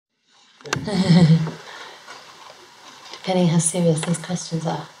Depending how serious these questions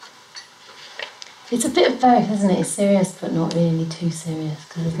are. It's a bit of both, isn't it? It's serious, but not really too serious,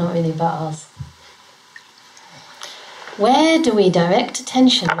 because it's not really about us. Where do we direct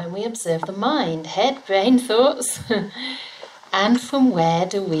attention when we observe the mind? Head, brain, thoughts? And from where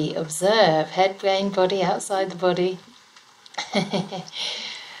do we observe? Head, brain, body, outside the body?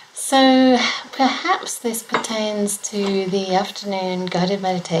 So perhaps this pertains to the afternoon guided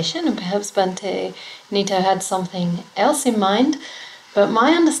meditation, and perhaps Bhante Nitho had something else in mind. But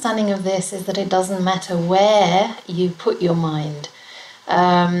my understanding of this is that it doesn't matter where you put your mind.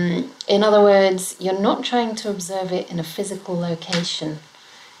 In other words, you're not trying to observe it in a physical location.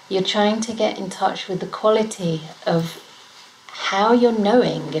 You're trying to get in touch with the quality of how you're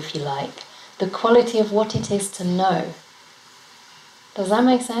knowing, if you like, the quality of what it is to know. Does that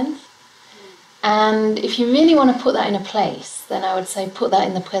make sense? And if you really want to put that in a place, then I would say put that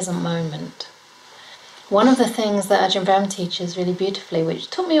in the present moment. One of the things that Ajahn Brahm teaches really beautifully, which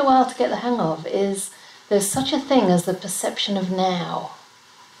took me a while to get the hang of, is there's such a thing as the perception of now.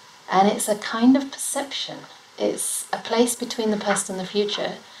 And it's a kind of perception. It's a place between the past and the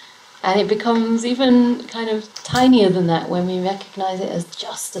future. And it becomes even kind of tinier than that when we recognize it as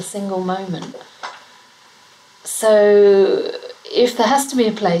just a single moment. So if there has to be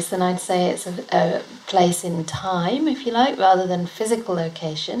a place, then I'd say it's a place in time, if you like, rather than physical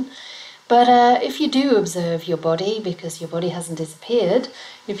location. But if you do observe your body, because your body hasn't disappeared,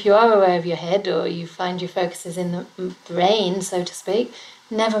 if you are aware of your head or you find your focus is in the brain, so to speak,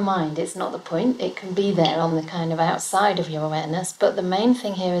 never mind, it's not the point. It can be there on the kind of outside of your awareness. But the main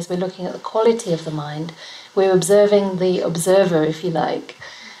thing here is we're looking at the quality of the mind. We're observing the observer, if you like,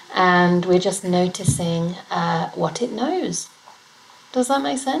 and we're just noticing what it knows. Does that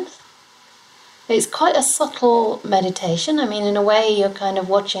make sense? It's quite a subtle meditation. I mean, in a way, you're kind of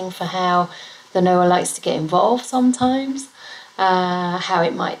watching for how the knower likes to get involved sometimes, how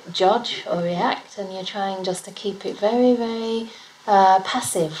it might judge or react, and you're trying just to keep it very, very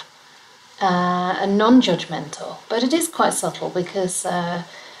passive and non-judgmental. But it is quite subtle because I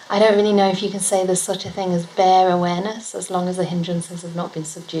don't really know if you can say there's such a thing as bare awareness as long as the hindrances have not been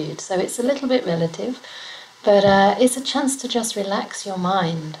subdued. So it's a little bit relative, but it's a chance to just relax your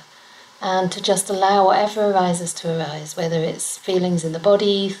mind and to just allow whatever arises to arise, whether it's feelings in the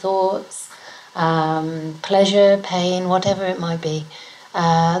body, thoughts, pleasure, pain, whatever it might be.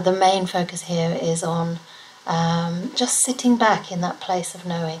 The main focus here is on just sitting back in that place of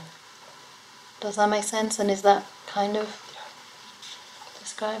knowing. Does that make sense? And is that kind of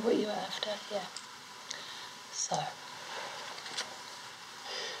describe what you were after? Yeah. So.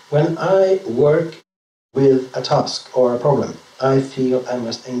 When I work with a task or a problem, I feel I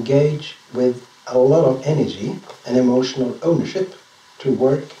must engage with a lot of energy and emotional ownership to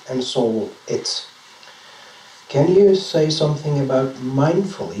work and solve it. Can you say something about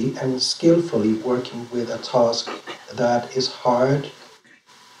mindfully and skillfully working with a task that is hard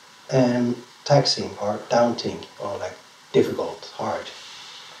and taxing or daunting or like difficult, hard?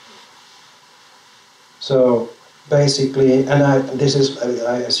 So basically, and I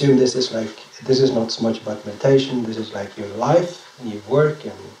assume this is not so much about meditation. This is like your life and you work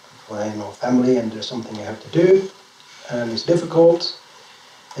and family, and there's something you have to do, and it's difficult,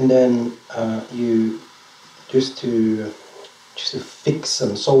 and then you just to fix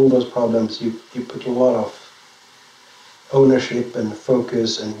and solve those problems, you put a lot of ownership and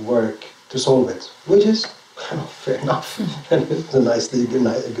focus and work to solve it, which is fair enough, and it's a nice thing,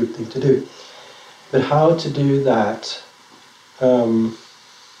 a good thing to do. But how to do that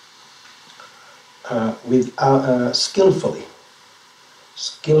skillfully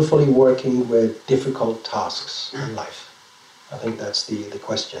working with difficult tasks in life? I think that's the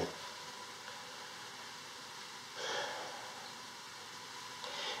question.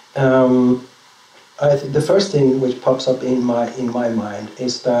 I think the first thing which pops up in my mind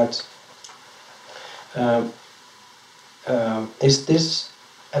is that is this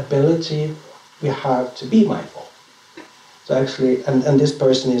ability we have to be mindful. So actually, and this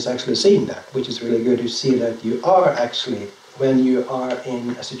person is actually seeing that, which is really good to see that you are actually, when you are in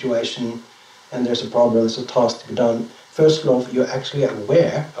a situation and there's a problem, there's a task to be done, first of all, you're actually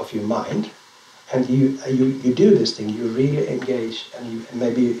aware of your mind, and you do this thing, you really engage, and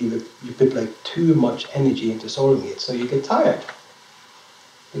maybe you put like too much energy into solving it, so you get tired.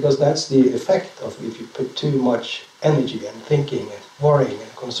 Because that's the effect of if you put too much energy and thinking and worrying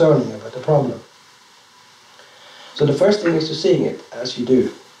and concerning about the problem. So the first thing is to seeing it as you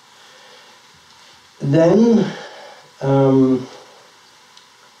do. Then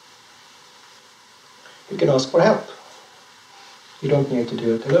you can ask for help. You don't need to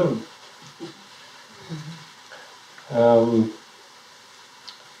do it alone.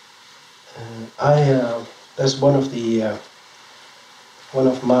 That's one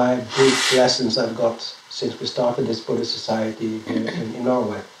of my big lessons I've got since we started this Buddhist society here in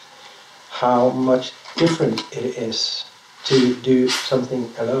Norway. How much different it is to do something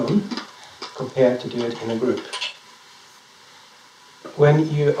alone compared to do it in a group. When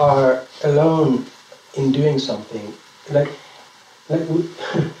you are alone in doing something,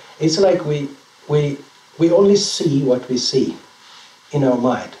 it's like we only see what we see in our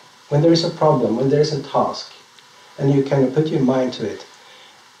mind. When there is a problem, when there is a task, and you kind of put your mind to it,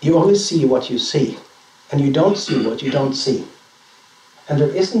 you only see what you see, and you don't see what you don't see. And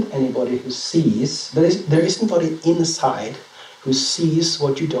there isn't anybody who sees, there isn't anybody inside who sees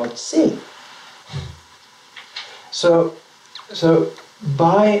what you don't see. So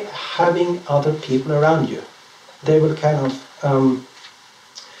by having other people around you, they will kind of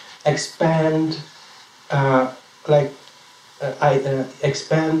expand,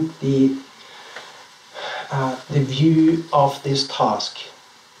 expand the view of this task,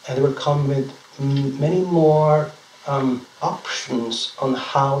 and they will come with many more options on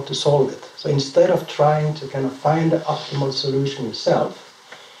how to solve it. So instead of trying to kind of find the optimal solution yourself,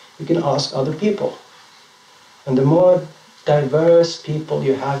 you can ask other people. And the more diverse people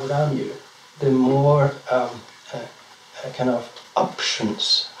you have around you, the more kind of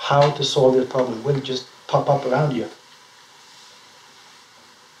options how to solve the problem will just pop up around you.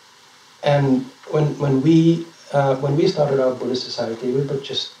 And when we started our Buddhist society, we were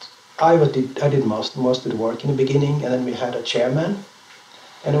just I did most of the work in the beginning, and then we had a chairman,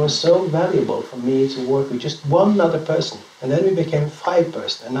 and it was so valuable for me to work with just one other person, and then we became 5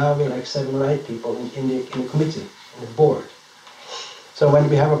 person, and now we're like 7 or 8 people in the committee, in the board. So when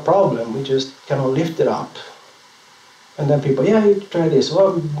we have a problem, we just kind of lift it up, and then people, yeah, you try this,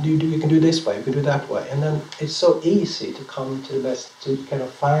 well, you can do this way, you can do that way, and then it's so easy to come to the best, to kind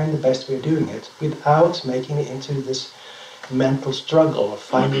of find the best way of doing it without making it into this mental struggle of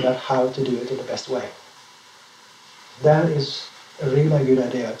finding out how to do it in the best way. That is a really good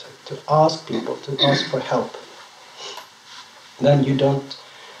idea, to ask people, to ask for help. Then you don't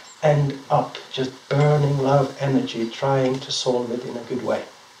end up just burning a lot of energy trying to solve it in a good way.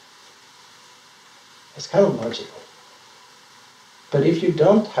 It's kind of logical. But if you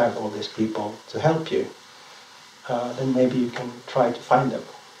don't have all these people to help you, then maybe you can try to find them.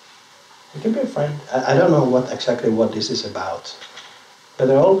 It can be a friend. I don't know exactly what this is about, but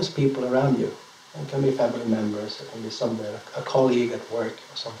there are always people around you. It can be family members, it can be somewhere, a colleague at work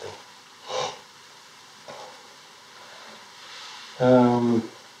or something.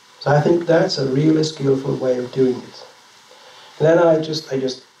 So I think that's a really skillful way of doing it. And then I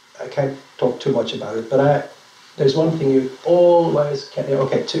can't talk too much about it, but there's one thing you always can.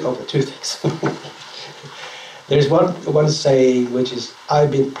 Two things. There's one saying which is,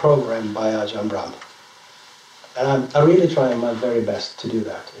 I've been programmed by Ajahn Brahm. And I'm really trying my very best to do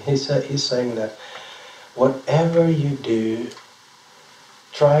that. He's saying that whatever you do,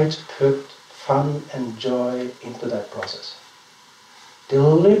 try to put fun and joy into that process.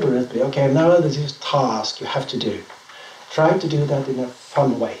 Deliberately, okay, now this is a task you have to do. Try to do that in a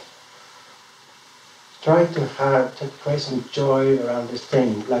fun way. Try to create some joy around this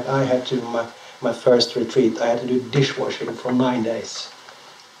thing, like I had to my first retreat. I had to do dishwashing for 9 days.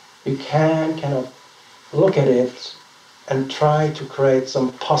 You can kind of look at it and try to create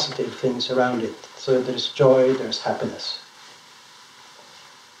some positive things around it. So there's joy, there's happiness.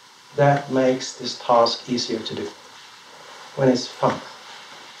 That makes this task easier to do when it's fun.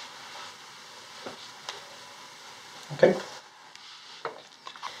 Okay?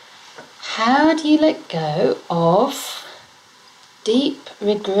 How do you let go of deep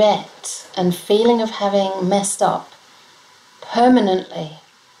regret and feeling of having messed up permanently?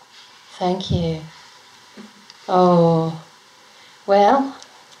 Thank you. Oh, well,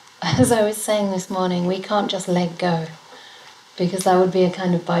 as I was saying this morning, we can't just let go, because that would be a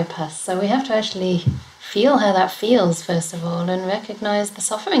kind of bypass. So we have to actually feel how that feels, first of all, and recognize the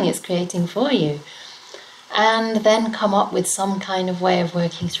suffering it's creating for you, and then come up with some kind of way of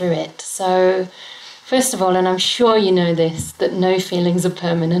working through it. So first of all, and I'm sure you know this, that no feelings are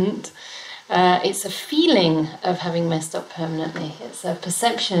permanent. It's a feeling of having messed up permanently. It's a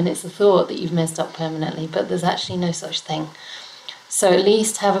perception, it's a thought that you've messed up permanently, but there's actually no such thing. So at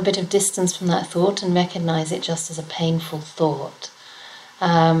least have a bit of distance from that thought and recognize it just as a painful thought.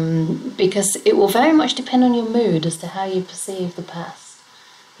 Because it will very much depend on your mood as to how you perceive the past.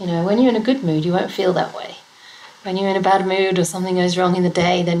 You know, when you're in a good mood, you won't feel that way. When you're in a bad mood or something goes wrong in the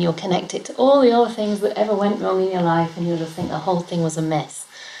day, then you'll connect it to all the other things that ever went wrong in your life, and you'll just think the whole thing was a mess.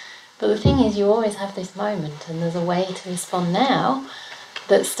 But the thing is, you always have this moment, and there's a way to respond now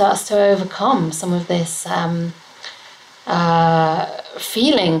that starts to overcome some of this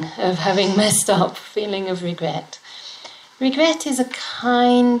feeling of having messed up, feeling of regret. Regret is a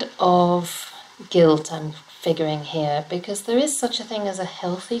kind of guilt, I'm figuring here, because there is such a thing as a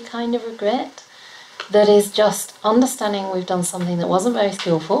healthy kind of regret that is just understanding we've done something that wasn't very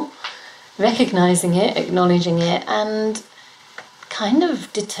skillful, recognizing it, acknowledging it, and kind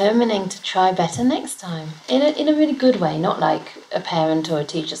of determining to try better next time in a really good way, not like a parent or a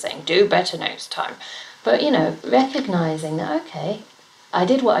teacher saying do better next time, but recognizing that, okay, I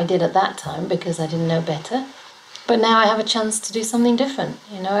did what I did at that time because I didn't know better, but now I have a chance to do something different.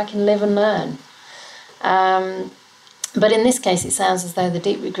 I can live and learn. But in this case, it sounds as though the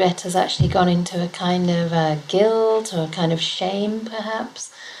deep regret has actually gone into a kind of guilt or a kind of shame,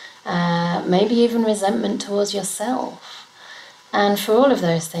 perhaps, maybe even resentment towards yourself. And for all of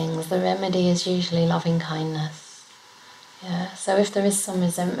those things, the remedy is usually loving kindness. Yeah. So if there is some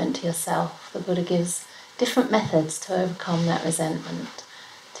resentment to yourself, the Buddha gives different methods to overcome that resentment,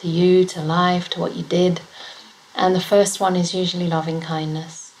 to you, to life, to what you did. And the first one is usually loving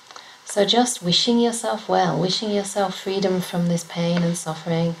kindness. So just wishing yourself well, wishing yourself freedom from this pain and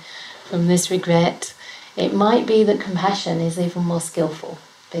suffering, from this regret. It might be that compassion is even more skillful,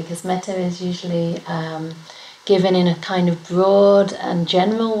 because metta is usually given in a kind of broad and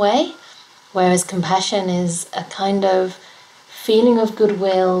general way, whereas compassion is a kind of feeling of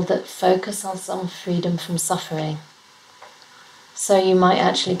goodwill that focuses on some freedom from suffering. So you might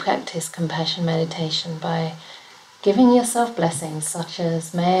actually practice compassion meditation by giving yourself blessings such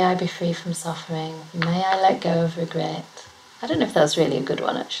as, may I be free from suffering, may I let go of regret. I don't know if that's really a good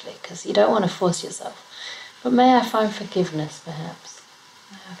one actually, because you don't want to force yourself. But may I find forgiveness, perhaps.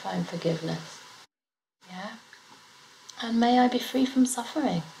 May I find forgiveness. Yeah? And may I be free from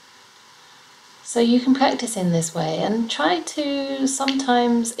suffering. So you can practice in this way and try to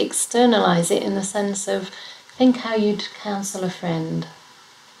sometimes externalize it in the sense of think how you'd counsel a friend.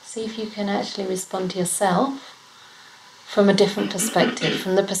 See if you can actually respond to yourself from a different perspective,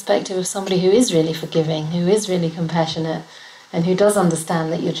 from the perspective of somebody who is really forgiving, who is really compassionate, and who does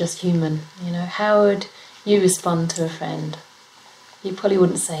understand that you're just human. How would you respond to a friend? You probably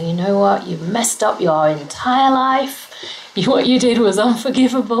wouldn't say, you know what, you messed up your entire life. What you did was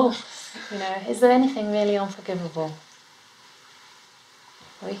unforgivable. Is there anything really unforgivable?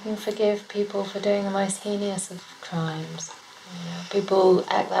 We can forgive people for doing the most heinous of crimes. People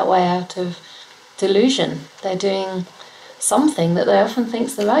act that way out of delusion. They're doing something that they often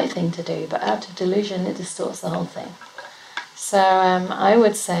think's the right thing to do, but out of delusion it distorts the whole thing. So I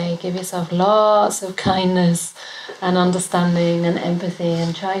would say give yourself lots of kindness and understanding and empathy,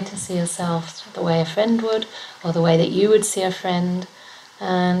 and try to see yourself the way a friend would, or the way that you would see a friend,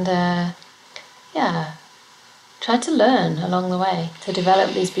 and try to learn along the way to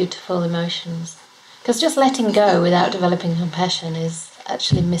develop these beautiful emotions. Because just letting go without developing compassion is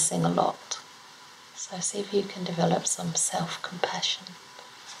actually missing a lot. So see if you can develop some self-compassion.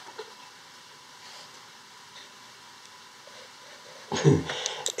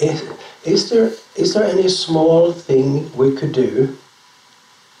 Is there any small thing we could do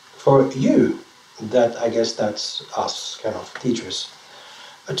for you, that I guess that's us kind of teachers,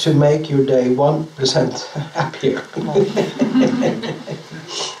 to make your day 1% happier?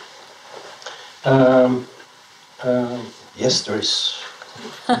 Yes, there is.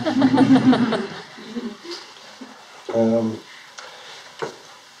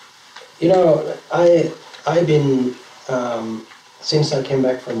 I've been since I came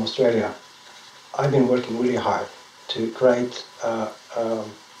back from Australia, I've been working really hard to create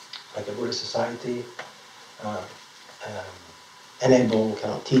like a Buddhist society, enable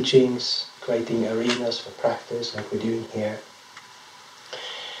kind of teachings, creating arenas for practice like we're doing here.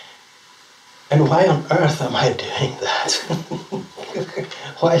 And why on earth am I doing that?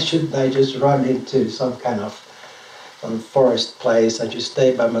 Why shouldn't I just run into some kind of forest place and just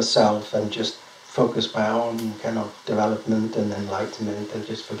stay by myself and just focus my own kind of development and enlightenment and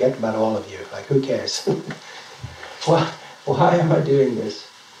just forget about all of you? Like, who cares? Why am I doing this?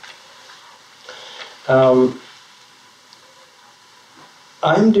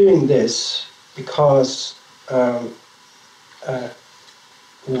 I'm doing this because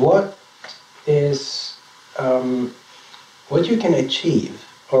what you can achieve,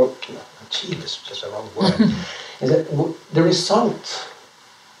 or achieve is just a wrong word, is that the result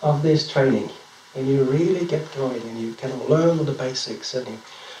of this training, when you really get going and you kind of learn all the basics and you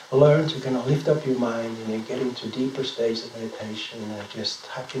learn to kind of lift up your mind and you get into deeper states of meditation and just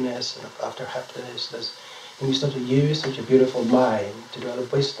happiness, and after happiness, and you start to use such a beautiful mind to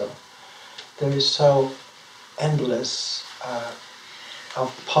develop wisdom. there is so endless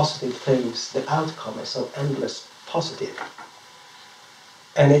of positive things. The outcome is so endless positive.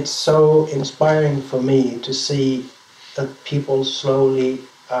 And it's so inspiring for me to see that people slowly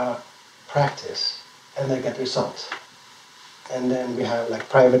practice and they get results. And then we have like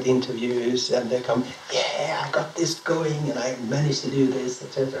private interviews and they come, yeah, I got this going and I managed to do this,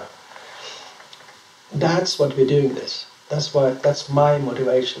 etc. That's what we're doing this. That's my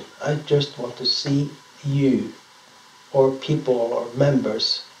motivation. I just want to see you or people or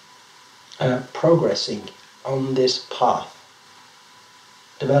members progressing on this path,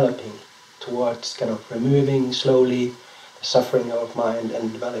 developing towards kind of removing slowly the suffering of mind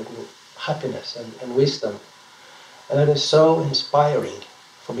and developing happiness and wisdom. And that is so inspiring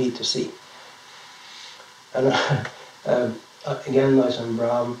for me to see. And again, Ajahn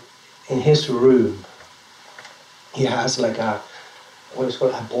Brahm, in his room, he has like what is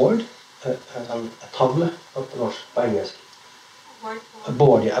called a board, a tavle, på engelsk. A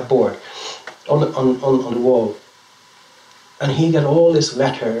board on the wall. And he got all these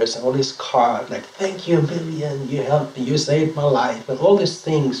letters and all these cards, like, thank you a million, you helped me, you saved my life, and all these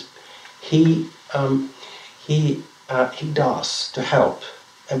things he does to help.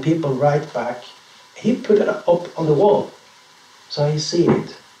 And people write back. He put it up on the wall, so I see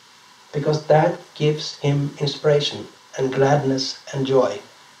it. Because that gives him inspiration and gladness and joy,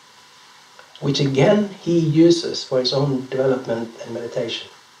 which again he uses for his own development and meditation.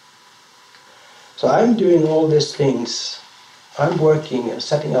 So I'm doing all these things. I'm working and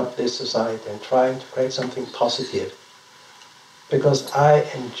setting up this society and trying to create something positive because I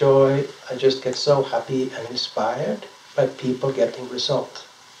just get so happy and inspired by people getting results.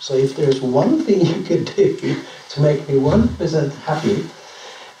 So if there's one thing you could do to make me 1% happy,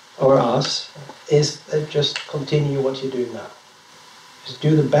 or us, is just continue what you're doing now. Just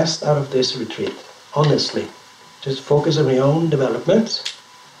do the best out of this retreat, honestly. Just focus on your own development,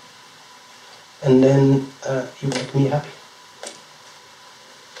 and then you make me happy.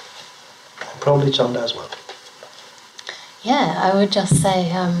 Probably Chanda as well. Yeah, I would just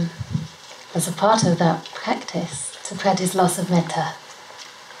say, as a part of that practice, to practice loss of metta,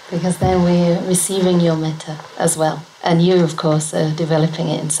 because then we're receiving your metta as well. And you, of course, are developing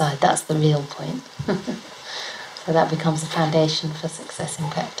it inside. That's the real point. So that becomes a foundation for success in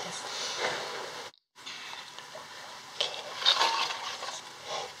practice.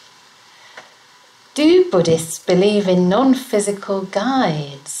 Do Buddhists believe in non-physical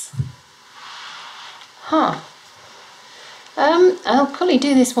guides? I'll probably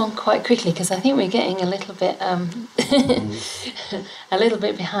do this one quite quickly because I think we're getting a little bit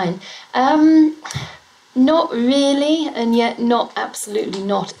behind. Not really, and yet not absolutely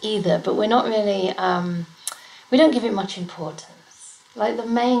not either. But we're not really. We don't give it much importance. Like the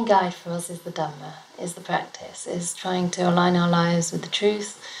main guide for us is the Dhamma, is the practice, is trying to align our lives with the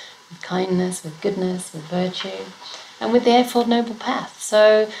truth, with kindness, with goodness, with virtue, and with the Eightfold Noble Path.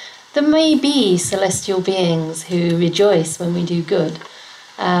 So there may be celestial beings who rejoice when we do good.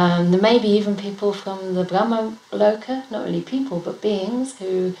 There may be even people from the Brahma Loka, not really people, but beings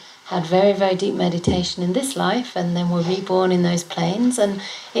who had very, very deep meditation in this life and then were reborn in those planes. And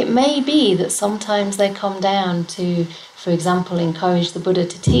it may be that sometimes they come down to, for example, encourage the Buddha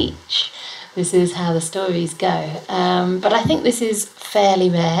to teach. This is how the stories go. But I think this is fairly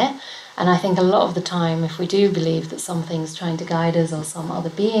rare. And I think a lot of the time, if we do believe that something's trying to guide us or some other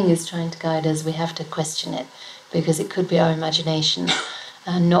being is trying to guide us, we have to question it, because it could be our imagination,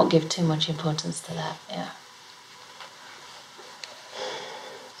 and not give too much importance to that. Yeah.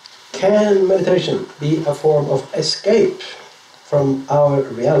 Can meditation be a form of escape from our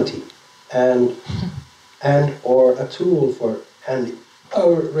reality and or a tool for handling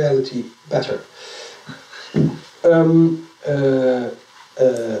our reality better?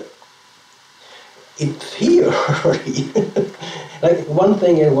 In theory, like one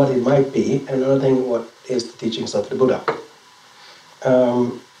thing is what it might be, another thing what is the teachings of the Buddha.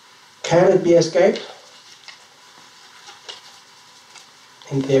 Can it be escaped?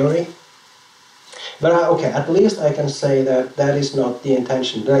 In theory. But okay, at least I can say that that is not the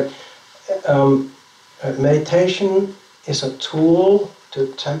intention. That meditation is a tool to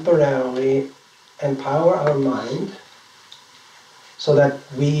temporarily empower our mind so that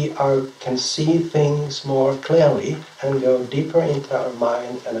we can see things more clearly and go deeper into our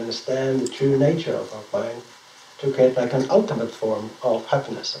mind and understand the true nature of our mind to create like an ultimate form of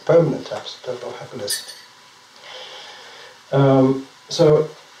happiness, a permanent type of happiness.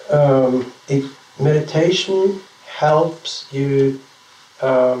 Meditation helps you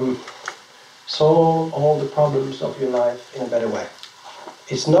solve all the problems of your life in a better way.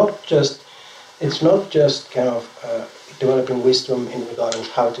 It's not just it's not just kind of developing wisdom in regarding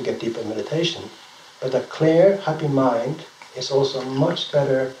how to get deeper meditation, but a clear, happy mind is also much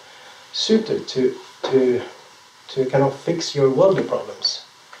better suited to kind of fix your worldly problems,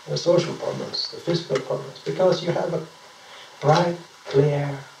 the social problems, the physical problems, because you have a bright,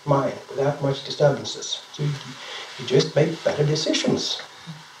 clear mind without much disturbances. So you just make better decisions.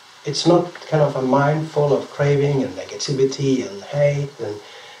 It's not kind of a mind full of craving and negativity and hate and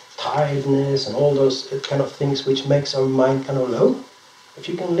tiredness and all those kind of things which makes our mind kind of low. If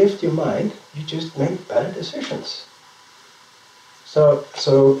you can lift your mind, you just make better decisions. So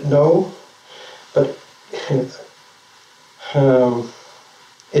no, but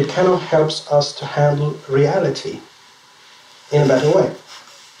it kind of helps us to handle reality in a better way.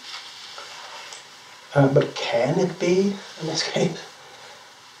 But can it be an escape?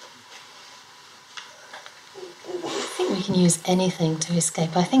 I think we can use anything to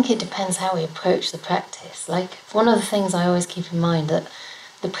escape. I think it depends how we approach the practice. Like, one of the things I always keep in mind, that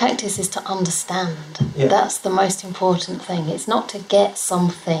the practice is to understand. Yeah. That's the most important thing. It's not to get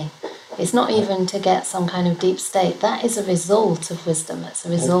something. It's not even to get some kind of deep state. That is a result of wisdom. It's a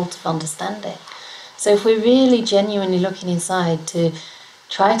result of understanding. So if we're really genuinely looking inside to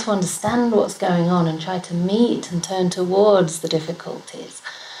try to understand what's going on and try to meet and turn towards the difficulties,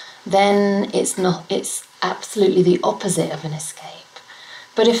 then it's absolutely the opposite of an escape.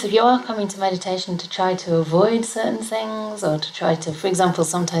 But if you are coming to meditation to try to avoid certain things, or to try to, for example,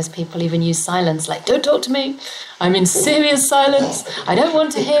 sometimes people even use silence, like, don't talk to me, I'm in serious silence, I don't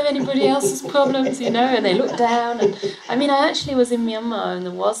want to hear anybody else's problems, and they look down. And I actually was in Myanmar, and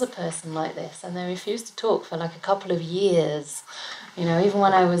there was a person like this, and they refused to talk for like a couple of years, even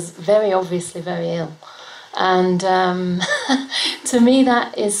when I was very obviously very ill. And to me,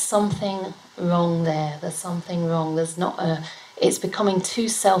 that is something wrong there. There's something wrong. It's becoming too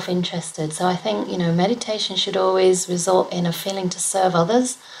self-interested. So I think, meditation should always result in a feeling to serve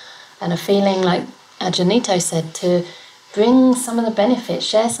others, and a feeling, like Ajahn Nitho said, to bring some of the benefit,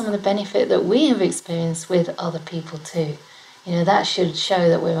 share some of the benefit that we have experienced with other people too. That should show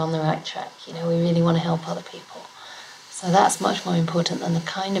that we're on the right track. We really want to help other people. So that's much more important than the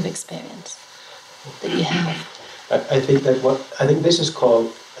kind of experience that you have. I think this is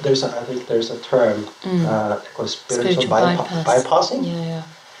called, there's a term called spiritual bypassing. Yeah.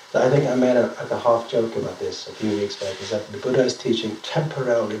 So I think I made a half joke about this a few weeks back, is that the Buddha is teaching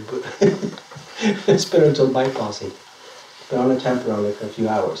temporarily spiritual bypassing, but only temporarily for a few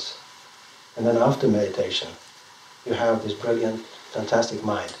hours. And then after meditation, you have this brilliant, fantastic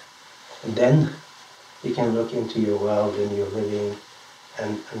mind. And then you can look into your world and your living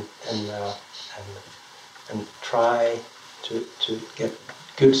and try to get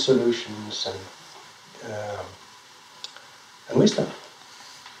good solutions and wisdom.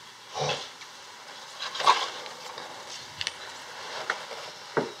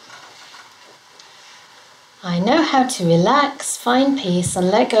 I know how to relax, find peace, and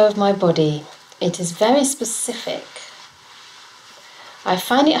let go of my body. It is very specific. I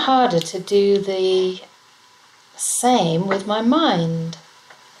find it harder to do the same with my mind.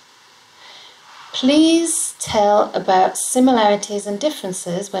 Please tell about similarities and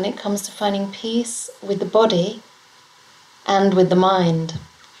differences when it comes to finding peace with the body and with the mind.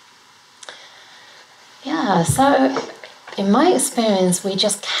 Yeah, so in my experience, we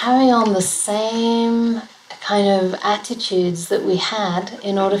just carry on the same kind of attitudes that we had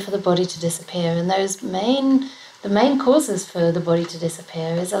in order for the body to disappear. And the main causes for the body to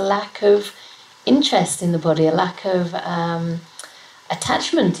disappear is a lack of interest in the body, a lack of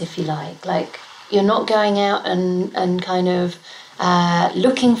attachment, if you like. Like, you're not going out and kind of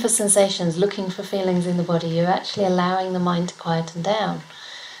looking for sensations, looking for feelings in the body. You're actually allowing the mind to quieten down.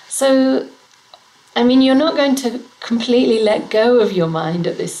 So, you're not going to completely let go of your mind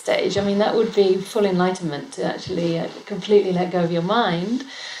at this stage. That would be full enlightenment, to actually completely let go of your mind.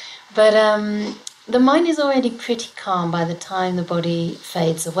 But the mind is already pretty calm by the time the body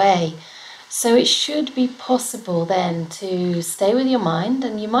fades away. So it should be possible then to stay with your mind,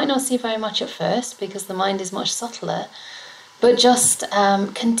 and you might not see very much at first because the mind is much subtler, but just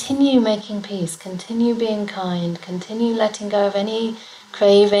continue making peace, continue being kind, continue letting go of any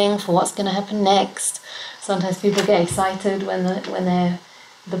craving for what's going to happen next. Sometimes people get excited when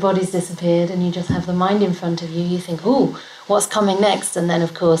the body's disappeared and you just have the mind in front of you. You think, ooh, what's coming next? And then,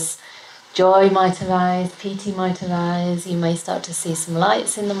 of course, joy might arise, piti might arise, you may start to see some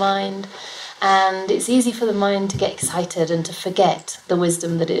lights in the mind, and it's easy for the mind to get excited and to forget the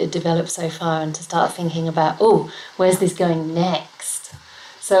wisdom that it had developed so far and to start thinking about, oh, where's this going next?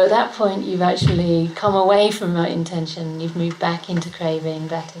 So at that point you've actually come away from right intention, you've moved back into craving,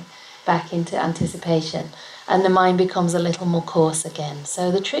 back back into anticipation, and the mind becomes a little more coarse again. So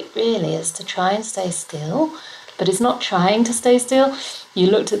the trick really is to try and stay still, but it's not trying to stay still. You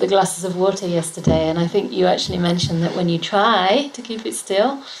looked at the glasses of water yesterday, and I think you actually mentioned that when you try to keep it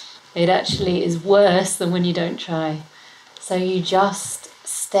still, it actually is worse than when you don't try. So you just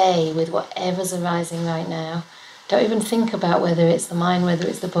stay with whatever's arising right now. Don't even think about whether it's the mind, whether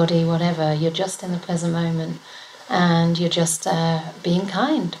it's the body, whatever. You're just in the present moment, and you're just being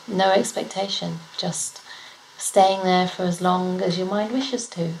kind. No expectation. Just staying there for as long as your mind wishes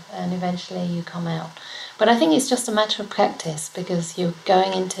to, and eventually you come out. But I think it's just a matter of practice, because you're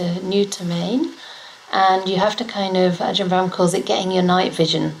going into new domain, and you have to kind of, Ajahn Brahm calls it getting your night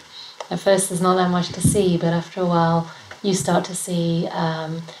vision. At first there's not that much to see, but after a while you start to see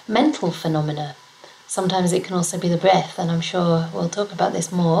mental phenomena. Sometimes it can also be the breath, and I'm sure we'll talk about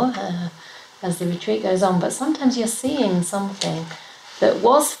this more as the retreat goes on, but sometimes you're seeing something that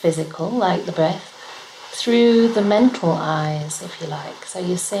was physical, like the breath, through the mental eyes, if you like. So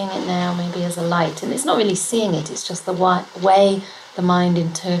you're seeing it now maybe as a light, and it's not really seeing it, it's just the way the mind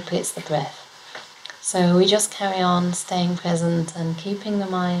interprets the breath. So we just carry on staying present and keeping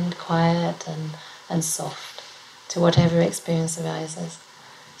the mind quiet and soft to whatever experience arises.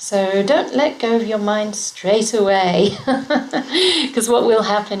 So don't let go of your mind straight away, because what will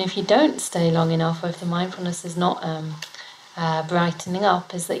happen if you don't stay long enough, or if the mindfulness is not brightening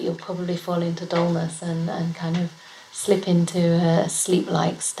up, is that you'll probably fall into dullness and kind of slip into a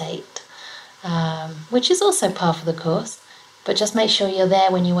sleep-like state, which is also part of the course, but just make sure you're there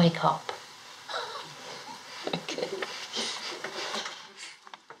when you wake up. Okay.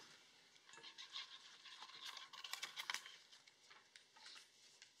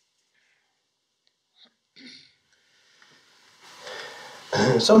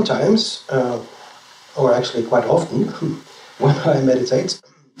 Sometimes, or actually quite often, when I meditate,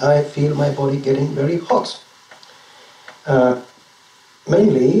 I feel my body getting very hot.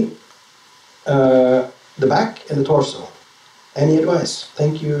 Mainly the back and the torso. Any advice?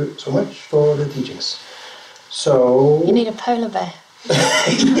 Thank you so much for the teachings. So You need a polar bear.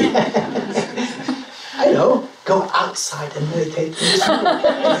 I know. Go outside and meditate.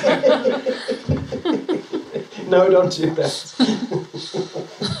 No, don't do that.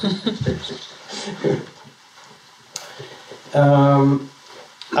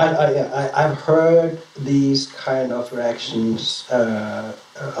 I've heard these kind of reactions a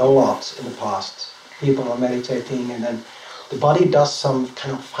lot in the past. People are meditating and then the body does some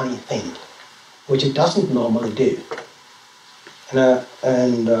kind of funny thing, which it doesn't normally do.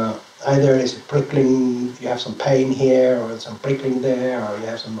 And either it's prickling, you have some pain here, or some prickling there, or you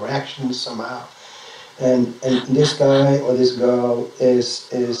have some reactions somehow. And this guy or this girl is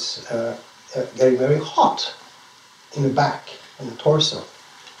getting very hot in the back, in the torso.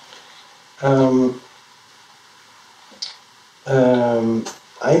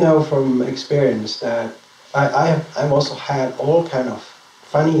 I know from experience that I've also had all kind of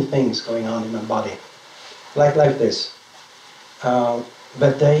funny things going on in my body, like this.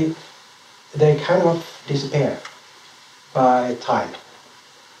 But they kind of disappear by time.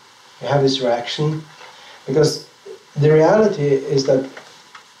 You have this reaction, because the reality is that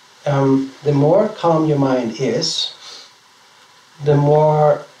the more calm your mind is, the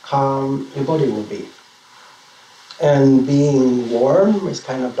more calm your body will be. And being warm is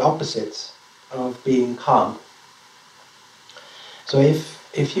kind of the opposite of being calm. So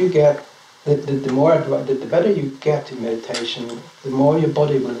if you get the better you get in meditation, the more your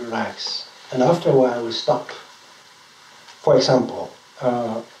body will relax, and after a while will stop. For example,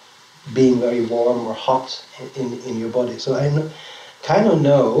 being very warm or hot in your body. So I kind of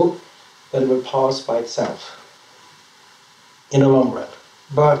know that it will pass by itself in the long run.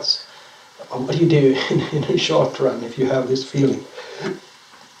 But what do you do in the short run if you have this feeling?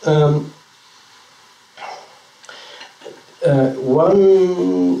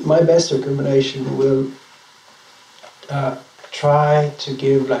 My best recommendation will try to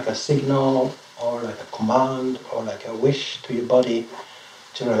give like a signal or like a command or like a wish to your body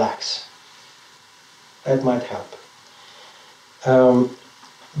to relax. That might help.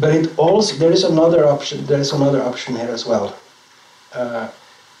 But it also, there is another option here as well.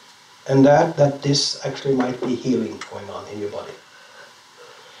 And that this actually might be healing going on in your body.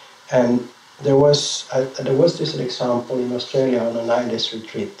 And there was this example in Australia on a 9-day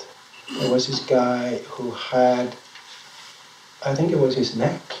retreat. There was this guy who had, I think it was his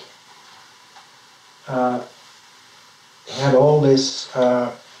neck. He had all this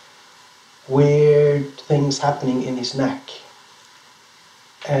weird things happening in his neck.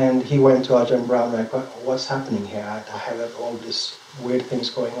 And he went to Ajahn Brahm, like, what's happening here? I have all these weird things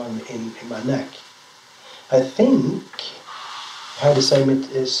going on in my neck. I think he had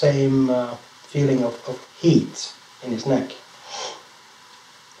the same feeling of heat in his neck.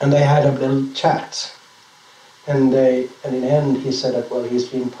 And they had a little chat. And in the end he said that, well, he's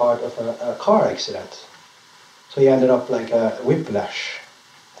been part of a car accident. So he ended up like a whiplash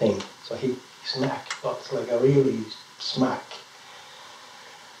thing. So his neck got like a really smack.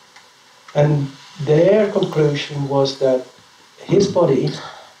 And their conclusion was that his body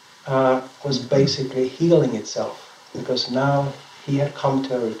was basically healing itself, because now he had come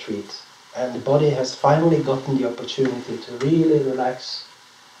to a retreat and the body has finally gotten the opportunity to really relax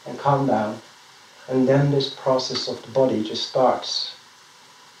and calm down, and then this process of the body just starts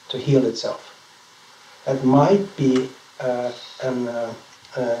to heal itself. That might be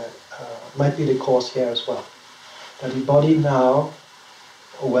might be the cause here as well. That the body now,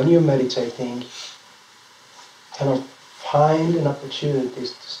 when you're meditating, kind of find an opportunity to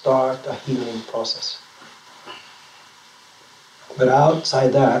start a healing process. But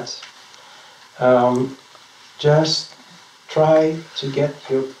outside that, just try to get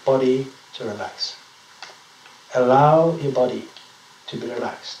your body to relax. Allow your body to be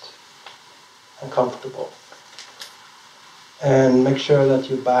relaxed and comfortable. And make sure that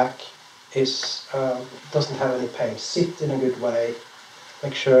your back doesn't have any pain. Sit in a good way.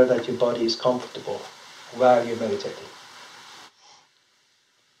 Make sure that your body is comfortable while you're meditating.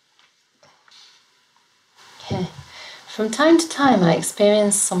 Okay. From time to time I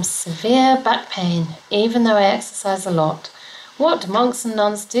experience some severe back pain, even though I exercise a lot. What do monks and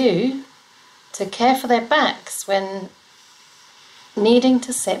nuns do to care for their backs when needing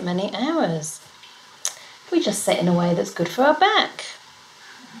to sit many hours? We just sit in a way that's good for our back.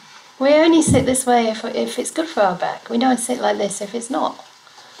 We only sit this way if it's good for our back. We don't sit like this if it's not.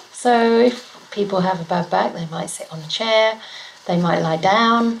 So if people have a bad back, they might sit on a chair, they might lie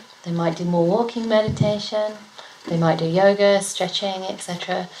down, they might do more walking meditation, they might do yoga, stretching,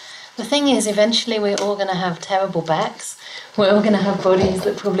 etc. The thing is, eventually we're all going to have terrible backs. We're all going to have bodies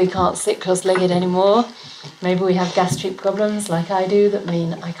that probably can't sit cross-legged anymore. Maybe we have gastric problems like I do that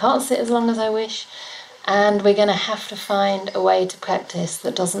mean I can't sit as long as I wish. And we're going to have to find a way to practice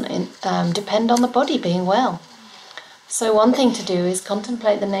that doesn't depend on the body being well. So one thing to do is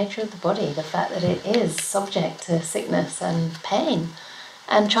contemplate the nature of the body, the fact that it is subject to sickness and pain,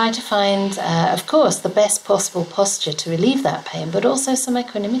 and try to find, of course, the best possible posture to relieve that pain, but also some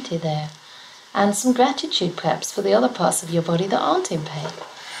equanimity there, and some gratitude perhaps for the other parts of your body that aren't in pain.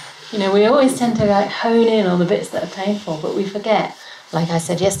 You know, we always tend to hone in on the bits that are painful, but we forget, like I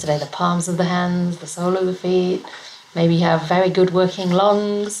said yesterday, the palms of the hands, the sole of the feet. Maybe you have very good working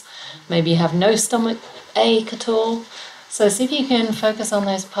lungs, maybe you have no stomach ache at all. So see if you can focus on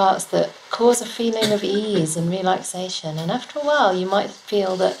those parts that cause a feeling of ease and relaxation, and after a while you might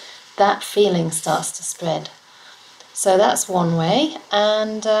feel that that feeling starts to spread. So that's one way.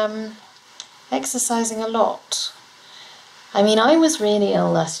 And exercising a lot. I mean, I was really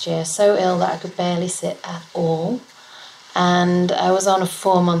ill last year, so ill that I could barely sit at all. And I was on a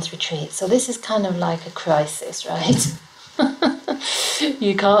 4-month retreat, so this is kind of like a crisis, right?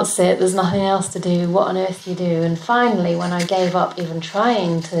 You can't sit, there's nothing else to do, what on earth do you do? And finally, when I gave up even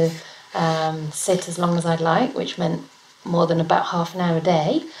trying to sit as long as I'd like, which meant more than about half an hour a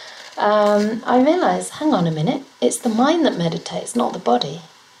day, I realised, hang on a minute, it's the mind that meditates, not the body,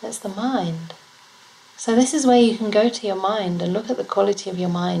 it's the mind. So this is where you can go to your mind and look at the quality of your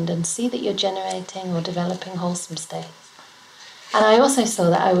mind and see that you're generating or developing wholesome states. And I also saw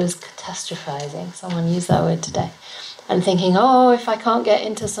that I was catastrophizing, someone used that word today, and thinking, oh, if I can't get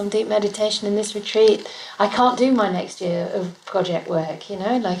into some deep meditation in this retreat, I can't do my next year of project work, you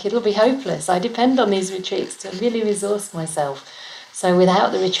know, like it'll be hopeless. I depend on these retreats to really resource myself. So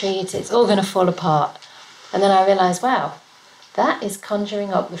without the retreat, it's all going to fall apart. And then I realised, wow, that is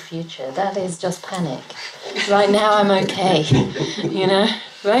conjuring up the future. That is just panic. Right now I'm okay, you know.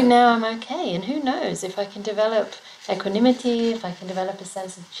 Right now I'm okay. And who knows, if I can develop equanimity, if I can develop a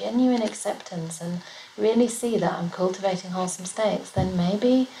sense of genuine acceptance and really see that I'm cultivating wholesome states, then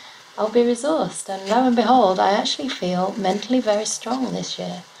maybe I'll be resourced. And lo and behold, I actually feel mentally very strong this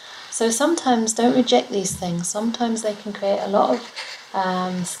year. So sometimes don't reject these things. Sometimes they can create a lot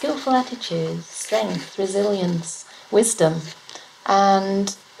of skillful attitudes, strength, resilience, wisdom,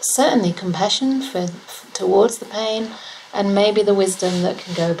 and certainly compassion towards the pain, and maybe the wisdom that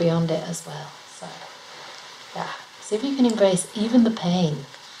can go beyond it as well. So, yeah, see if you can embrace even the pain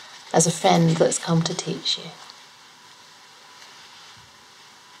as a friend that's come to teach you.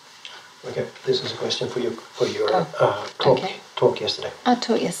 Okay, this is a question for your talk yesterday. I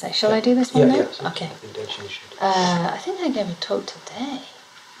taught yesterday. Shall I do this one now? Yeah, so okay. I think you should. I think I gave a talk today.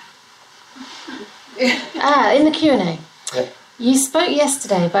 In the Q&A. Yeah. You spoke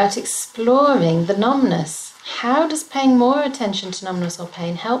yesterday about exploring the numbness. How does paying more attention to numbness or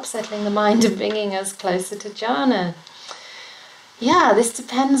pain help settling the mind and bringing us closer to jhana? Yeah, this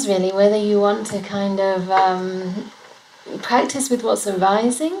depends really whether you want to kind of practice with what's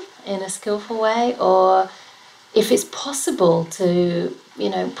arising in a skillful way, or if it's possible to,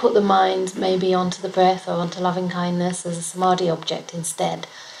 put the mind maybe onto the breath or onto loving kindness as a samadhi object instead.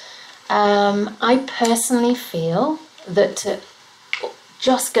 I personally feel that to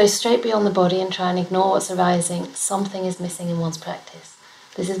just go straight beyond the body and try and ignore what's arising, something is missing in one's practice.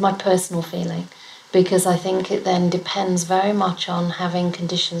 This is my personal feeling, because I think it then depends very much on having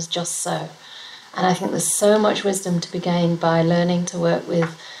conditions just so. And I think there's so much wisdom to be gained by learning to work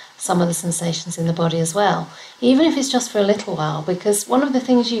with some of the sensations in the body as well, even if it's just for a little while, because one of the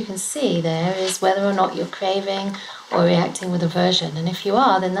things you can see there is whether or not you're craving or reacting with aversion. And if you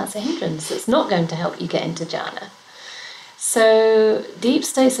are, then that's a hindrance. It's not going to help you get into jhana. So deep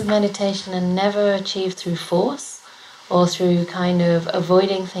states of meditation are never achieved through force or through kind of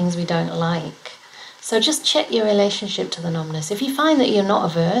avoiding things we don't like. So just check your relationship to the numbness. If you find that you're not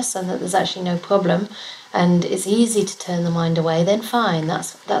averse and that there's actually no problem and it's easy to turn the mind away, then fine,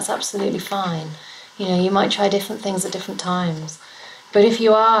 that's absolutely fine. You might try different things at different times. But if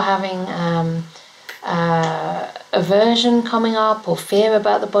you are having aversion coming up or fear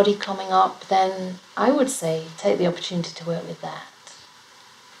about the body coming up, then I would say take the opportunity to work with that.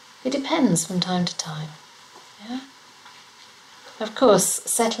 It depends from time to time. Yeah? Of course,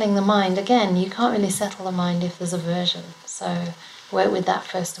 settling the mind, again, you can't really settle the mind if there's aversion. So work with that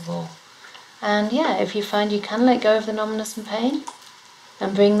first of all. And yeah, if you find you can let go of the numbness and pain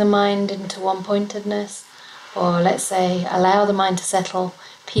and bring the mind into one-pointedness, or let's say allow the mind to settle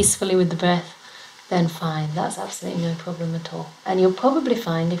peacefully with the breath, then fine, that's absolutely no problem at all. And you'll probably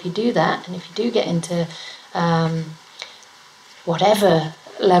find if you do that, and if you do get into whatever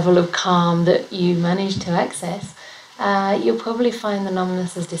level of calm that you manage to access, you'll probably find the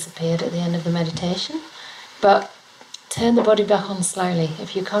numbness has disappeared at the end of the meditation. But turn the body back on slowly.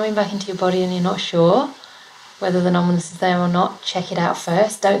 If you're coming back into your body and you're not sure whether the numbness is there or not, check it out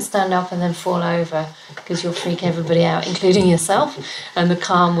first. Don't stand up and then fall over, because you'll freak everybody out, including yourself, and the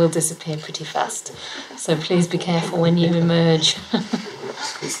calm will disappear pretty fast. So please be careful when you emerge.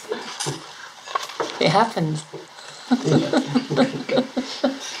 It happens.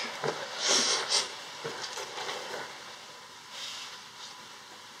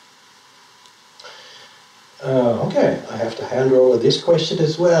 Okay, I have to hand over this question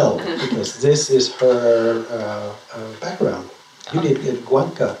as well, because this is her background. You did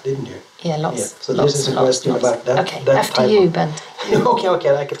Goenke, didn't you? Yeah, lots. Yeah. So this is a question about that. Okay, that after you, Ben. Okay,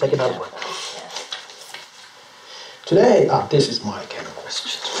 I can take another one. Today, this is my kind of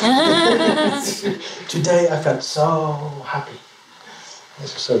question. Today I felt so happy.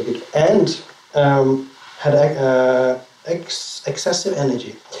 This is so good. And had excessive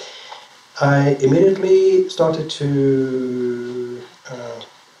energy. I immediately started to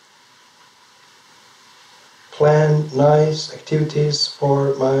plan nice activities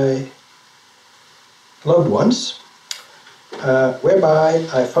for my loved ones, whereby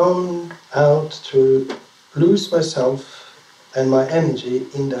I found out to lose myself and my energy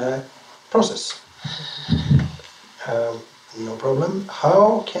in the process. No problem.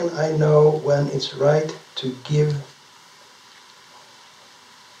 How can I know when it's right to give?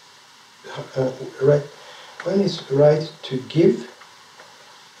 When it's right to give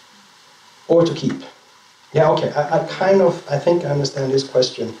or to keep? Yeah, okay. I think I understand this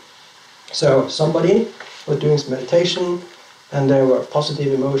question. So somebody was doing some meditation, and there were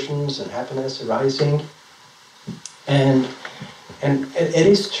positive emotions and happiness arising, and it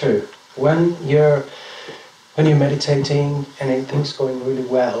is true when you're meditating and things going really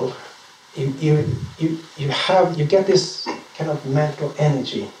well, you get this kind of mental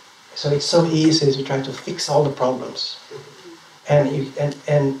energy. So it's so easy to try to fix all the problems, and you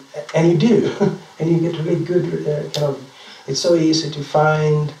do, and you get really good It's so easy to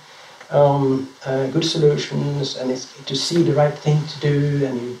find good solutions, and it's to see the right thing to do,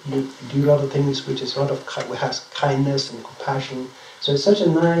 and you do a lot of things which is has kindness and compassion. So it's such a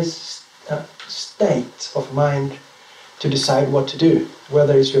nice state of mind to decide what to do,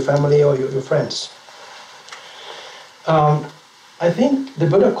 whether it's your family or your friends. I think the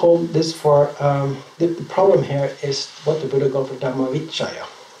Buddha called this for, the problem here is what the Buddha called for Dhammavichaya.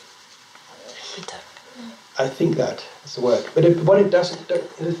 I think that is the word. But what it doesn't,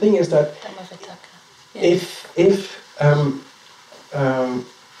 the thing is that if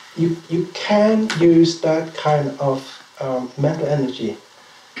you can use that kind of mental energy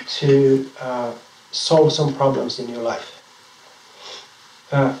to solve some problems in your life.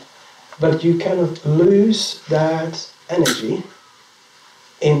 But you cannot lose that energy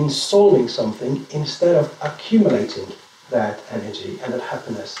in solving something instead of accumulating that energy and that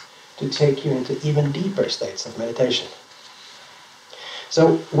happiness to take you into even deeper states of meditation.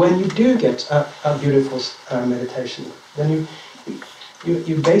 So when you do get a beautiful meditation, then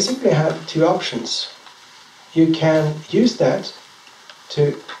you basically have two options. You can use that to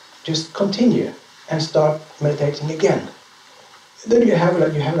just continue and start meditating again. Then you have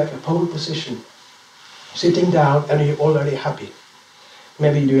like a pole position, sitting down, and you're already happy.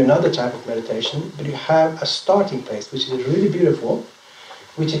 Maybe you do another type of meditation, but you have a starting place, which is really beautiful,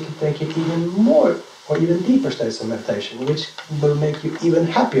 which can take you even more or even deeper states of meditation, which will make you even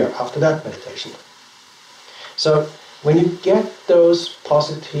happier after that meditation. So when you get those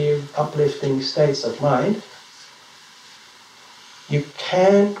positive, uplifting states of mind, you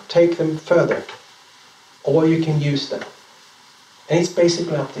can take them further, or you can use them. And it's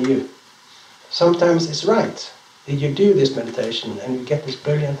basically up to you. Sometimes it's right that you do this meditation and you get this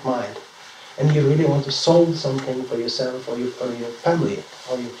brilliant mind, and you really want to solve something for yourself or your family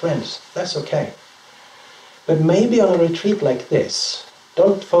or your friends. That's okay. But maybe on a retreat like this,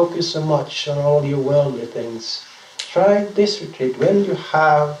 don't focus so much on all your worldly things. Try this retreat when you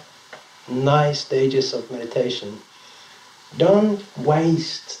have nice stages of meditation. Don't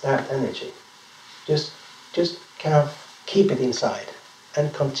waste that energy. Just kind of keep it inside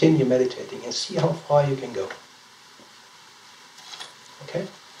and continue meditating and see how far you can go. Okay?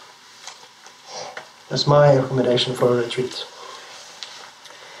 That's my recommendation for a retreat.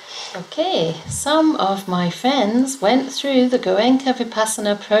 Okay, some of my friends went through the Goenke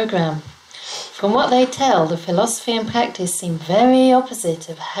Vipassana program. From what they tell, the philosophy and practice seem very opposite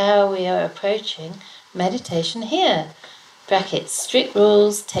of how we are approaching meditation here. Brackets, strict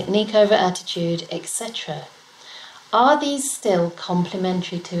rules, technique over attitude, etc. Are these still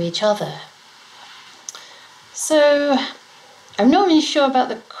complementary to each other? So, I'm not really sure about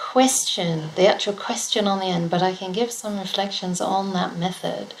the question, the actual question on the end, but I can give some reflections on that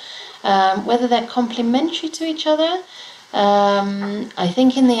method. Whether they're complementary to each other, I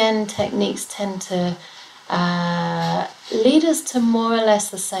think in the end techniques tend to lead us to more or less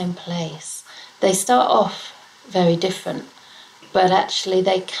the same place. They start off very different, but actually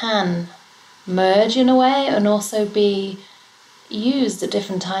they can merge in a way and also be used at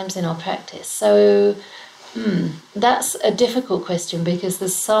different times in our practice. So that's a difficult question because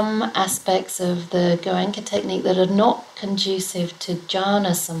there's some aspects of the Goenke technique that are not conducive to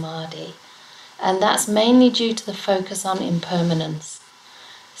jhana samadhi, and that's mainly due to the focus on impermanence.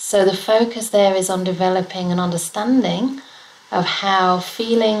 So the focus there is on developing an understanding of how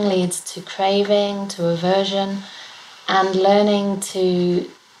feeling leads to craving, to aversion, and learning to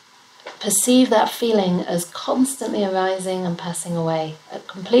perceive that feeling as constantly arising and passing away,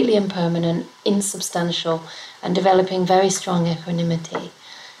 completely impermanent, insubstantial, and developing very strong equanimity.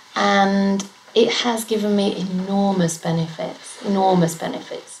 And it has given me enormous benefits,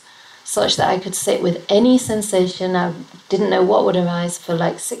 such that I could sit with any sensation. I didn't know what would arise for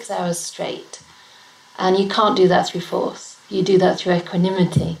like 6 hours straight. And you can't do that through force. You do that through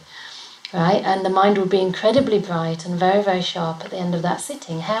equanimity. Right, and the mind will be incredibly bright and very, very sharp at the end of that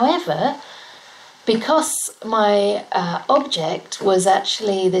sitting. However, because my object was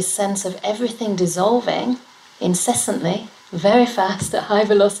actually this sense of everything dissolving incessantly, very fast at high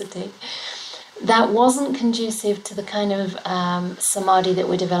velocity, that wasn't conducive to the kind of samadhi that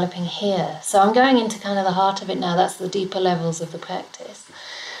we're developing here. So I'm going into kind of the heart of it now. That's the deeper levels of the practice.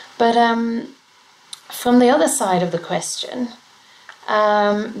 But from the other side of the question,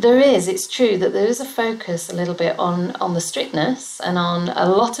 it's true that there is a focus a little bit on the strictness and on a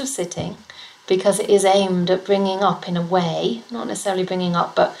lot of sitting, because it is aimed at bringing up in a way, not necessarily bringing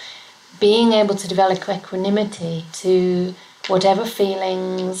up, but being able to develop equanimity to whatever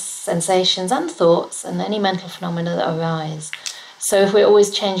feelings, sensations and thoughts and any mental phenomena that arise. So if we're always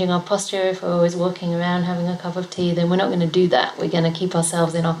changing our posture, if we're always walking around having a cup of tea, then we're not going to do that. We're going to keep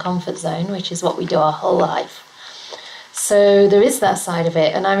ourselves in our comfort zone, which is what we do our whole life. So there is that side of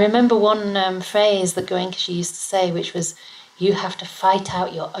it. And I remember one phrase that Goenke used to say, which was, you have to fight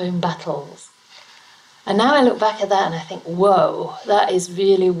out your own battles. And now I look back at that and I think, whoa, that is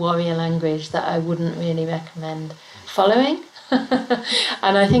really warrior language that I wouldn't really recommend following.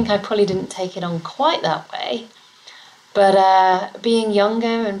 And I think I probably didn't take it on quite that way. But being younger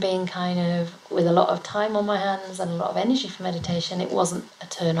and being kind of with a lot of time on my hands and a lot of energy for meditation, it wasn't a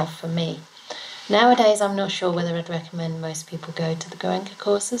turn off for me. Nowadays, I'm not sure whether I'd recommend most people go to the Goenke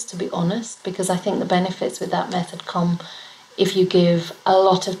courses, to be honest, because I think the benefits with that method come if you give a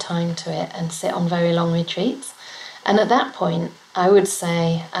lot of time to it and sit on very long retreats. And at that point, I would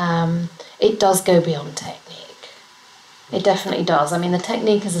say it does go beyond technique. It definitely does. I mean, the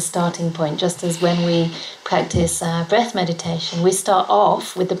technique is a starting point, just as when we practice breath meditation, we start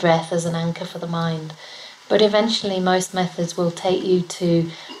off with the breath as an anchor for the mind. But eventually, most methods will take you to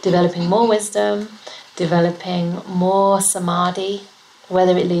developing more wisdom, developing more samadhi,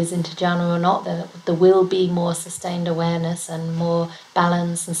 whether it leads into jhana or not. There will be more sustained awareness and more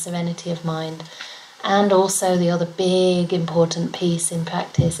balance and serenity of mind. And also the other big important piece in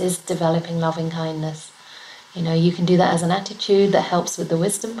practice is developing loving kindness. You know, you can do that as an attitude that helps with the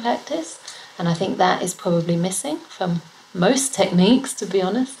wisdom practice, and I think that is probably missing from most techniques, to be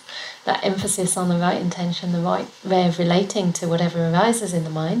honest. That emphasis on the right intention, the right way of relating to whatever arises in the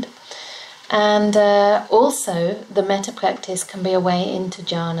mind. And also, the metta practice can be a way into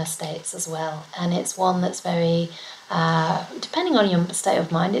jhana states as well, and it's one that's very, depending on your state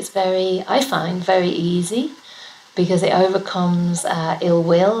of mind, it's very, I find, very easy, because it overcomes ill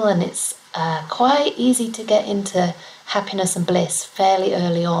will, and it's quite easy to get into happiness and bliss fairly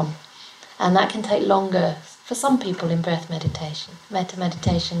early on. And that can take longer for some people in breath meditation. Metta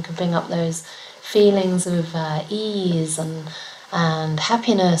meditation can bring up those feelings of ease and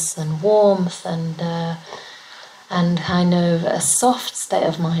happiness and warmth and kind of a soft state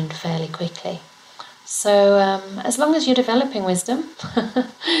of mind fairly quickly. So as long as you're developing wisdom,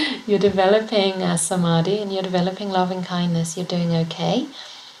 you're developing samadhi, and you're developing loving kindness, you're doing okay.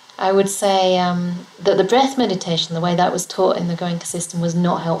 I would say that the breath meditation, the way that was taught in the Goenke system, was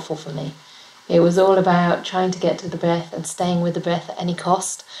not helpful for me. It was all about trying to get to the breath and staying with the breath at any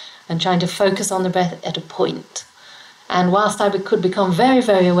cost and trying to focus on the breath at a point. And whilst I could become very,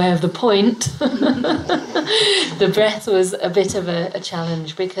 very aware of the point, the breath was a bit of a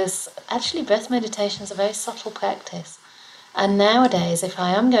challenge, because actually breath meditation is a very subtle practice. And nowadays, if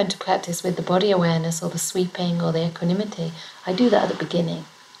I am going to practice with the body awareness or the sweeping or the equanimity, I do that at the beginning.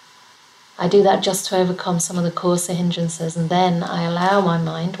 I do that just to overcome some of the coarser hindrances, and then I allow my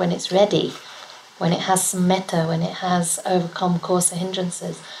mind, when it's ready, when it has some metta, when it has overcome coarser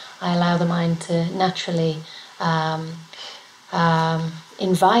hindrances, I allow the mind to naturally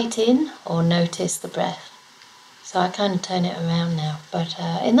invite in or notice the breath. So I kind of turn it around now. But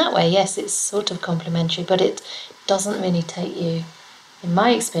in that way, yes, it's sort of complementary, but it doesn't really take you, in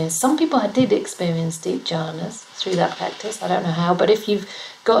my experience. Some people did experience deep jhanas through that practice. I don't know how, but if you've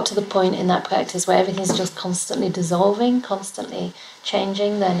got to the point in that practice where everything's just constantly dissolving, constantly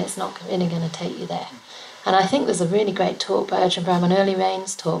changing, then it's not really going to take you there. And I think there's a really great talk by Ajahn Brahman, Early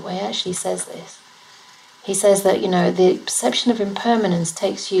Rains talk, where he actually says this. He says that, you know, the perception of impermanence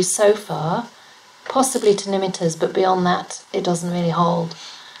takes you so far, possibly to nimittas, but beyond that it doesn't really hold.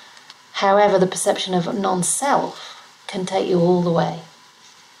 However, the perception of non-self can take you all the way,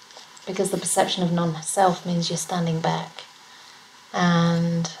 because the perception of non-self means you're standing back,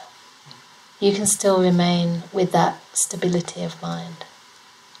 and you can still remain with that stability of mind.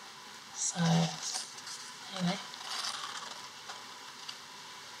 So, anyway.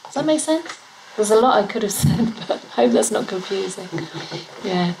 Does that make sense? There's a lot I could have said, but I hope that's not confusing.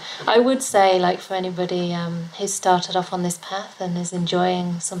 Yeah, I would say, like, for anybody who's started off on this path and is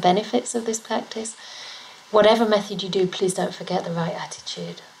enjoying some benefits of this practice, whatever method you do, please don't forget the right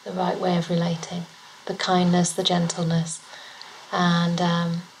attitude, the right way of relating, the kindness, the gentleness. And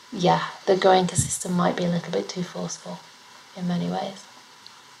the Goenke system might be a little bit too forceful in many ways.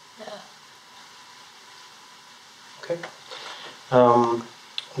 Yeah. Okay.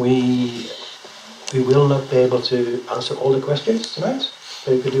 We will not be able to answer all the questions tonight,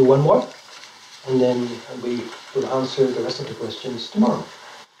 but we could do one more, and then we will answer the rest of the questions tomorrow.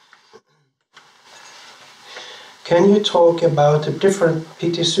 Can you talk about the different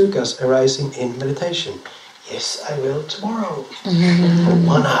piti sukkhas arising in meditation? Yes, I will tomorrow. For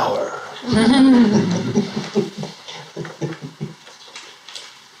 1 hour.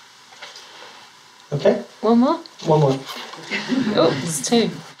 Okay? One more? One more. Oh, there's two.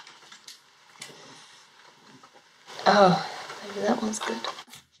 Oh, maybe that one's good.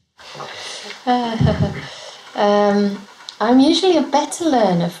 I'm usually a better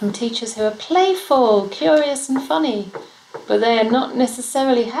learner from teachers who are playful, curious and funny, but they are not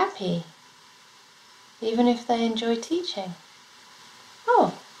necessarily happy, even if they enjoy teaching.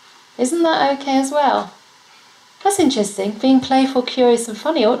 Oh, isn't that okay as well? That's interesting. Being playful, curious and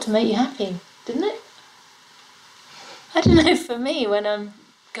funny ought to make you happy, didn't it? I don't know, for me, when I'm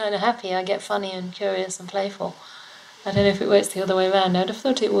kind of happy, I get funny and curious and playful. I don't know if it works the other way around. I'd have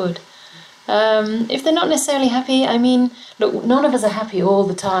thought it would. If they're not necessarily happy, I mean, look, none of us are happy all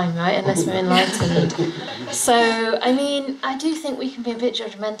the time, right? Unless we're enlightened. So, I mean, I do think we can be a bit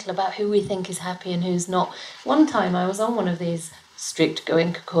judgmental about who we think is happy and who's not. One time I was on one of these strict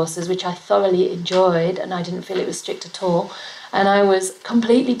Goenke courses, which I thoroughly enjoyed, and I didn't feel it was strict at all. And I was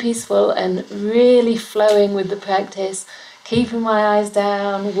completely peaceful and really flowing with the practice, keeping my eyes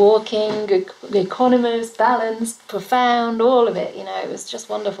down, walking, equanimous, balanced, profound, all of it, it was just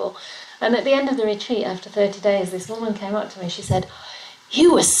wonderful. And at the end of the retreat, after 30 days, this woman came up to me, she said,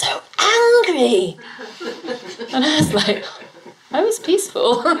 "You were so angry!" And I was like, I was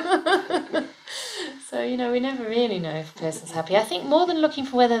peaceful. So, we never really know if a person's happy. I think more than looking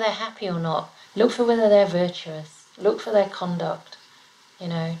for whether they're happy or not, look for whether they're virtuous. Look for their conduct.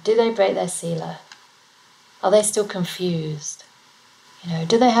 Do they break their sila? Are they still confused?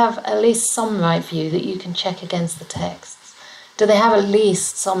 Do they have at least some right view that you can check against the texts? Do they have at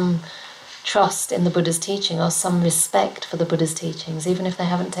least some trust in the Buddha's teaching or some respect for the Buddha's teachings, even if they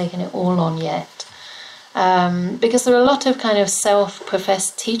haven't taken it all on yet? Because there are a lot of kind of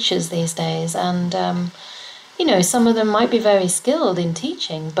self-professed teachers these days, and some of them might be very skilled in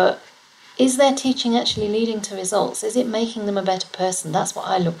teaching, but is their teaching actually leading to results? Is it making them a better person? That's what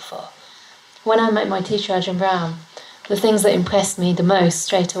I look for. When I met my teacher, Ajahn Brahm, the things that impressed me the most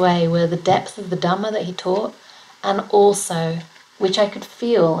straight away were the depth of the Dhamma that he taught, and also, which I could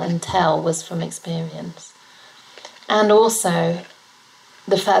feel and tell was from experience, and also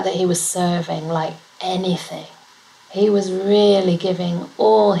the fact that he was serving like anything. He was really giving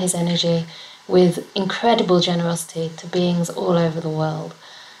all his energy with incredible generosity to beings all over the world.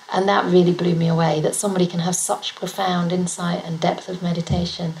 And that really blew me away, that somebody can have such profound insight and depth of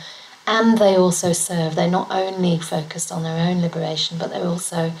meditation, and they also serve. They're not only focused on their own liberation, but they're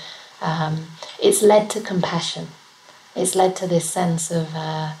also, it's led to compassion. It's led to this sense of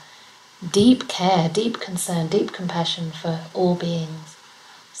deep care, deep concern, deep compassion for all beings.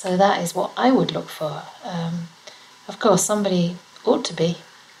 So that is what I would look for. Of course, somebody ought to be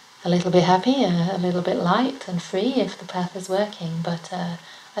a little bit happy, a little bit light and free if the path is working, but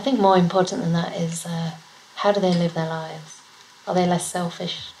I think more important than that is how do they live their lives? Are they less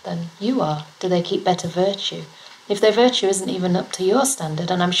selfish than you are? Do they keep better virtue? If their virtue isn't even up to your standard,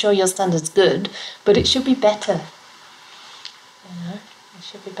 and I'm sure your standard's good, but it should be better. It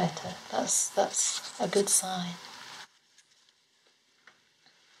should be better. That's a good sign.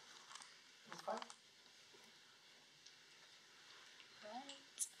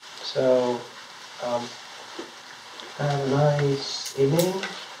 So, have a nice evening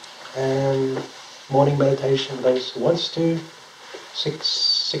and morning meditation for those who wants to,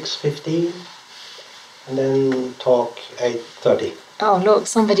 6:15, and then talk 8:30. Oh look,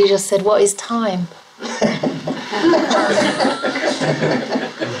 somebody just said, what is time?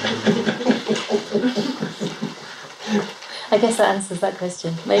 I guess that answers that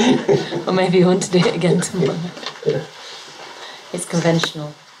question. Maybe, or maybe you want to do it again tomorrow. It's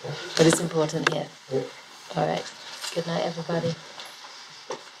conventional, but it's important here. All right. Good night, everybody.